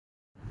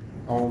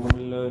أعوذ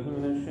بالله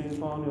من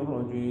الشيطان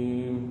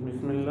الرجيم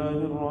بسم الله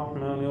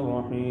الرحمن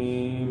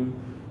الرحيم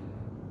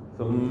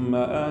ثم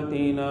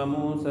آتينا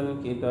موسى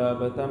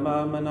الكتاب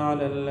تماما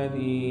على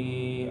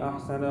الذي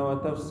أحسن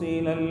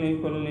وتفصيلا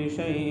لكل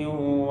شيء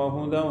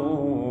وهدى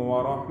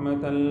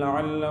ورحمة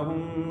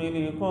لعلهم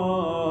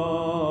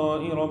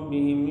بلقاء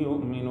ربهم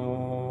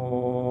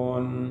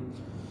يؤمنون.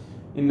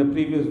 In the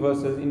previous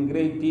verses, in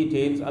great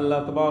details,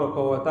 Allah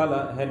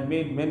Ta'ala had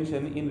made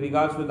mention in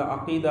regards to the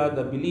aqidah,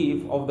 the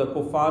belief of the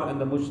kuffar and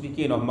the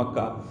mushrikeen of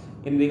Makkah,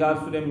 in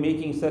regards to them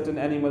making certain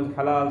animals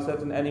halal,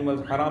 certain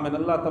animals haram, and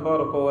Allah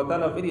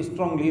Ta'ala very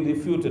strongly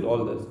refuted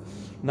all this.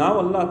 Now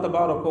Allah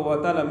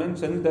Ta'ala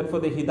mentions that for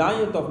the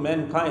hidayat of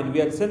mankind, we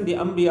had sent the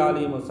Anbiya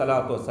alayhimu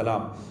salatu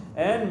wasalam,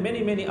 and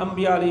many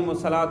Anbiya alayhimu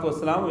salatu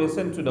wasalam were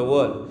sent to the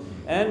world.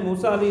 And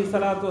Musa alayhi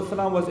salatu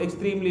wasalam was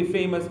extremely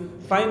famous.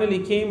 Finally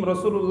came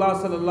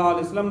Rasulullah sallallahu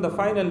alayhi wasallam, the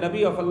final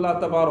Nabi of Allah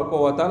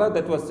Ta'ala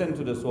that was sent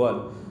to this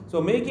world. So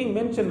making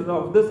mention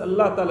of this,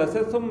 Allah Ta'ala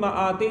says, ثُمَّ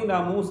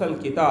آتَيْنَا مُوسَى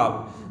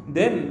الْكِتَابِ.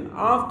 Then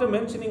after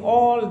mentioning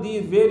all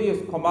these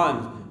various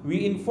commands,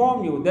 we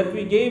inform you that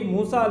we gave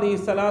Musa alayhi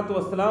salatu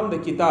wasalam the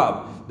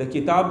kitab. The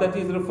kitab that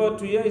is referred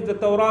to here is the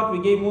Tawrat.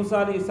 We gave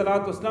Musa alayhi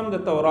salatu wasalam the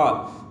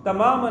Tawrat.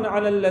 Tamaman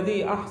ala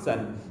alladhi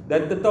ahsan.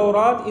 That the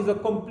Tawrat is a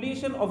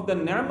completion of the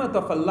ni'mat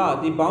of Allah,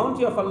 the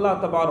bounty of Allah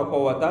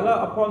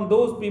Ta'ala upon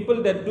those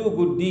people that do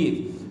good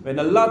deeds. When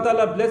Allah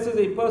Ta'ala blesses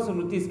a person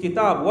with his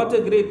kitab, what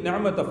a great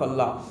ni'mat of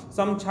Allah.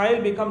 Some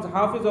child becomes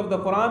hafiz of the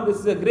Quran, this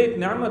is a great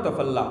ni'mat of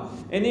Allah.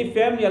 Any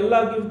family,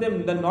 Allah gives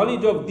them the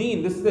knowledge of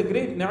deen, this is a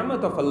great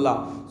ni'mat of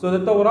Allah. So the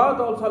Tawrat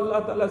also,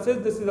 Allah Ta'ala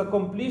says, this is a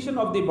completion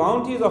of the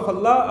bounties of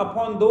Allah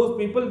upon those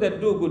people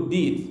that do good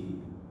deeds.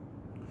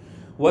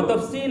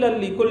 وَتَفْصِيلًا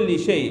لِكُلِّ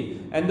شَيْءٍ.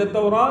 And the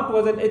Tawrat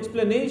was an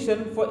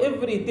explanation for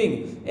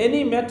everything.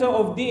 Any matter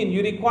of deen,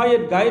 you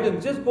required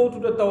guidance, just go to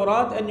the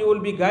Tawrat and you will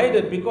be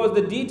guided, because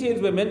the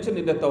details were mentioned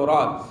in the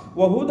Tawrat.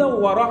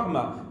 وَهُدًى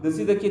وَرَحْمَةً. This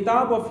is the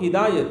kitab of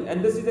hidayat,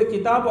 and this is the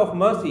kitab of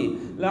mercy.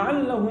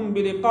 لَعَلَّهُمْ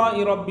بِلِقَاءِ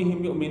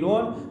رَبِّهِمْ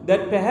يُؤْمِنُونَ.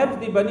 That perhaps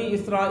the Bani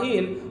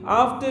Israel,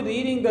 after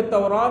reading the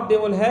Tawrat, they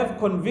will have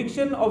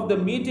conviction of the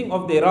meeting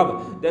of their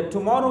Rabb, that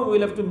tomorrow we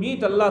will have to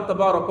meet Allah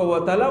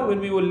Ta'ala when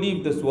we will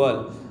leave this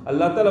world.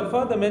 Allah Ta'ala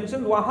further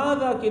mentioned,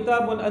 وَهَذَا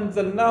كِتَابٌ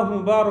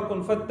أَنزَلْنَاهُ مُبَارَكٌ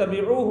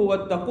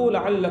فَاتَّبِعُوهُ وَاتَّقُوا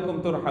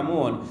لَعَلَّكُمْ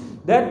تُرْحَمُونَ.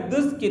 That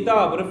this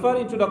kitab,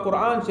 referring to the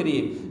Quran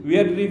Sharif, we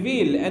had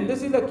revealed, and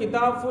this is a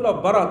kitab full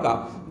of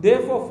barakah.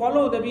 Therefore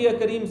follow the Nabi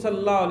Kareem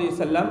sallallahu alayhi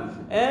wasallam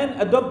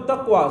and adopt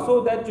taqwa, so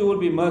that you will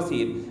be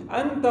mercied.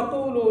 أَن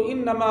تَقُولُوا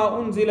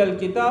إِنَّمَا أُنزِلَ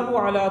الْكِتَابُ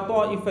عَلَى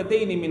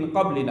طَائِفَتَيْنِ مِنْ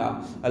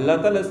قَبْلِنَا. Allah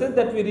Ta'ala said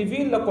that we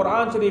revealed the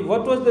Quran Sharif.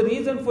 What was the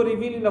reason for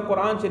revealing the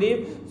Quran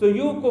Sharif? So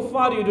you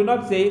kuffar, you do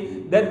not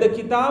say that the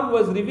kitab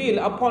was revealed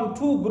upon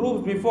two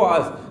groups before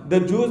us. The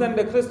Jews and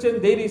the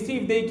Christians, they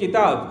received their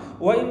kitab.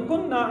 وَإِن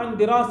كُنَّا عَنْ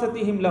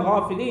دِرَاسَتِهِمْ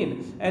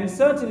لَغَافِلِينَ. And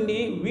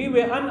certainly we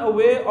were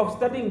unaware of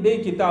studying their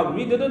kitab.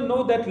 We didn't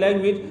know that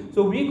language,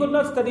 so we could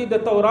not study the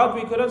Tawrat,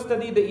 we could not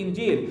study the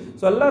Injil.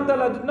 So Allah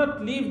Ta'ala did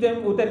not leave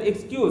them with an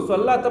excuse. So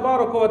Allah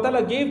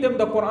Ta'ala gave them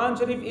the Quran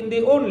Sharif in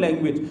their own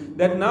language,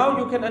 that now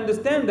you can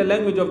understand the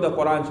language of the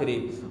Quran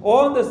Sharif.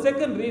 Or the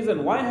second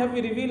reason, why have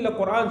we revealed the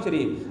Quran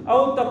Sharif?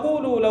 أَوْ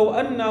تَقُولُوا لَوْ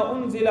أَنَّا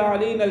أُنزِلَ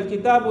عَلَيْنَا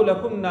الْكِتَابُ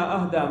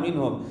لَكُنَّا أَهْدَى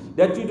مِنْهُمْ.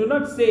 That you do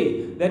not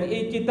say that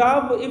a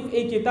kitab, if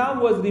a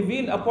kitab was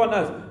revealed upon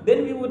us,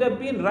 then we would have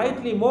been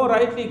more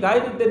rightly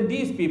guided than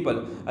these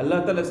people.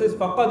 Allah Ta'ala says,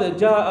 فَقَدْ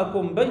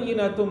جَاءَكُمْ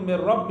بَيِّنَةٌ مِّن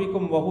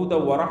رَبِّكُمْ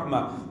وَهُدًى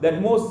وَرَحْمَةٌ.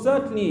 That most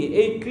certainly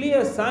a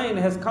clear sign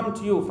has come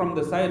to you from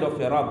the side of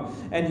your Rabb,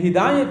 and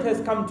hidayat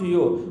has come to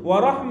you.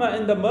 وَرَحْمَةٌ.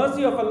 And the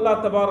mercy of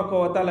Allah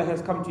Ta'ala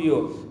has come to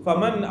you.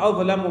 فَمَنْ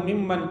أَظْلَمُ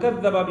مِمَّنْ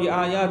كَذَّبَ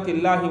بِآيَاتِ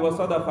اللَّهِ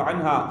وَصَدَفَ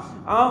عَنْهَا.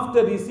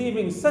 After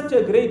receiving such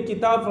a great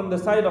kitab from the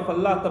side of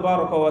Allah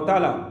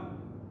Ta'ala,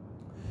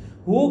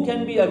 who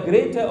can be a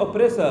greater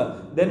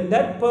oppressor than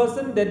that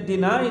person that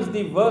denies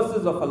the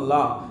verses of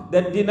Allah,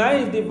 that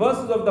denies the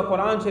verses of the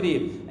Quran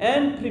Sharif,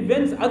 and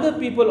prevents other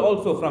people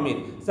also from it?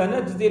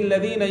 سَنَجْزِي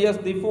الَّذِينَ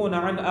يَصْدِفُونَ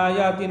عَنْ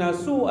آيَاتِنَا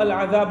سُوءَ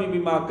الْعَذَابِ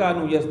بِمَا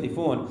كَانُوا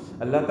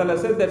يَصْدِفُونَ. Allah Ta'ala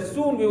says that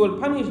soon we will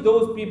punish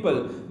those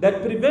people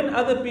that prevent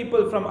other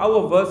people from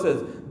our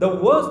verses. The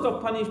worst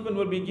of punishment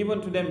will be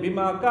given to them,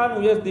 بِمَا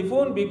كَانُوا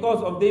يَصْدِفُونَ,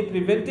 because of they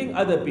preventing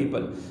other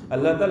people.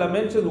 Allah Ta'ala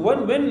mentions,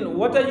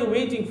 what are you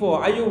waiting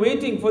for? Are you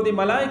waiting for the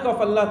malaika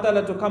of Allah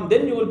Ta'ala to come?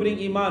 Then you will bring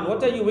iman.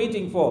 What are you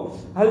waiting for?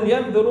 هَلْ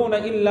يَنْظُرُونَ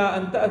إِلَّا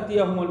أَن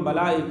تَأْتِيَهُمُ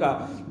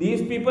الْمَلَائِكَةُ.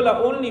 These people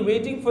are only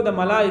waiting for the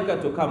malaika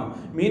to come,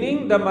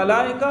 meaning the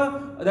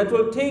malaika that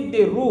will take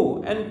their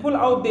ruh and pull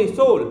out their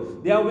soul.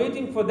 They are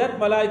waiting for that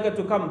malaika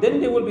to come,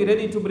 then they will be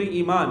ready to bring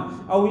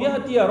iman. أَوْ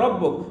يَأْتِيَ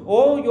رَبُّكَ.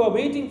 Or you are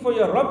waiting for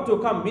your Rabb to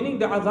come, meaning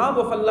the azab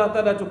of Allah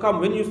Ta'ala to come.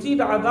 When you see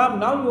the azab,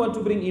 now you want to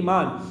bring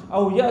iman.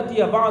 أَوْ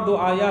يَأْتِيَ بَعْضُ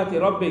آيَاتِ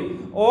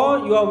رَبِّكَ. Or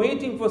you are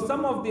waiting for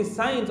some of the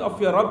signs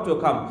of your Rabb to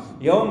come.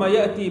 يَوْمَ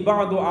يَأْتِي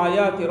بَعْضُ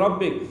آيَاتِ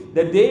رَبِّكَ.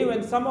 The day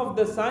when some of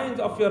the signs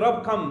of your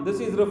Rabb come.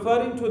 This is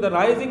referring to the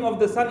rising of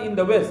the sun in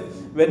the west.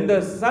 When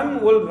the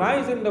sun will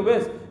rise in the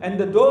west, and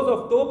the doors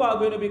of Tawbah are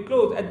going to be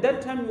closed. At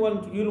that time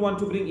you'll want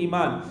to bring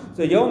Iman.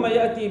 So يَوْمَ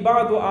يَأْتِي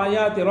بَعْضُ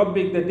آيَاتِ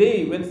رَبِّكَ, the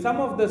day when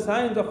some of the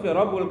signs of your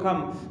Rabb will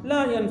come.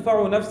 لَا يَنْفَعُ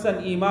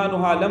نَفْسًا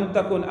إِيمَانُهَا لَمْ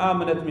تَكُنْ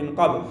آمَنَتْ مِنْ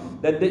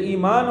قَبْلِ, that the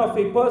Iman of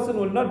a person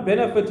will not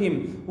benefit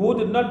him who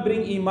did not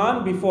bring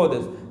Iman before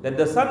this. That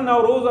the sun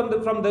now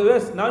rose from the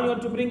west, now you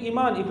want to bring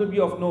Iman, it will be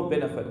of no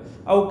benefit.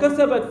 أَوْ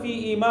كَسَبَتْ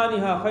فِي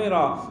إِيمَانِهَا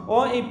خَيْرًا,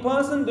 or a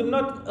person did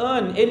not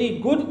earn any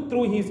good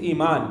through his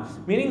Iman.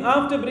 Meaning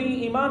after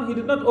bringing Iman, he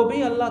did not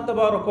obey Allah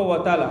Tabaraka wa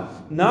Ta'ala.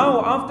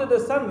 Now after the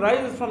sun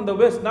rises from the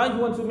west, now he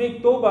wants to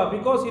make Tawbah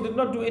because he did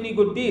not do any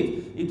good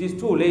deeds. It is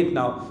too late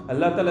now.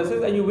 Allah Ta'ala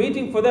says, are you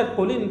waiting for that?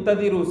 قُلْ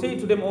انْتَظِرُوا, say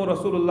to them, O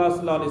Rasulullah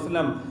Sallallahu Alaihi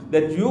Wasallam,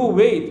 that you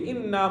wait.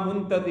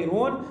 إِنَّا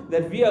مُنْتَظِرُونَ,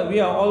 that we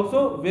are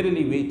also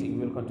verily waiting.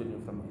 We will continue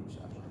from